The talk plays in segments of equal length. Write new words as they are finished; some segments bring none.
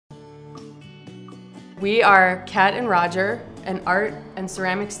We are Kat and Roger, an art and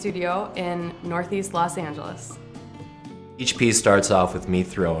ceramic studio in Northeast Los Angeles. Each piece starts off with me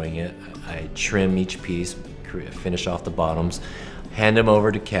throwing it. I trim each piece, finish off the bottoms, hand them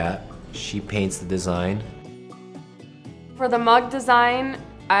over to Kat. She paints the design. For the mug design,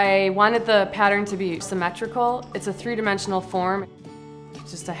 I wanted the pattern to be symmetrical. It's a three-dimensional form,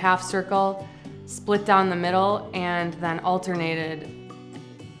 just a half circle, split down the middle, and then alternated.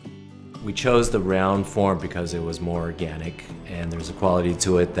 We chose the round form because it was more organic, and there's a quality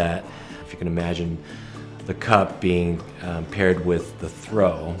to it that, if you can imagine the cup being paired with the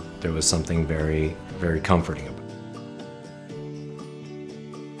throw, there was something very, very comforting about it.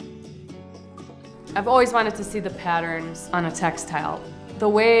 I've always wanted to see the patterns on a textile. The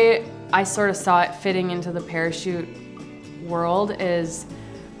way I sort of saw it fitting into the parachute world is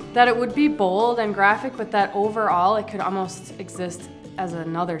that it would be bold and graphic, but that overall it could almost exist as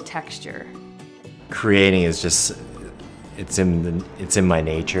another texture. Creating is just, it's in my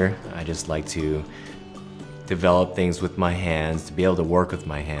nature. I just like to develop things with my hands. To be able to work with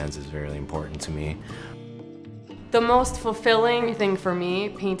my hands is very important to me. The most fulfilling thing for me,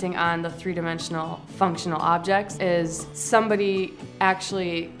 painting on the three-dimensional functional objects, is somebody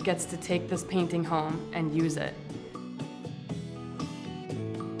actually gets to take this painting home and use it.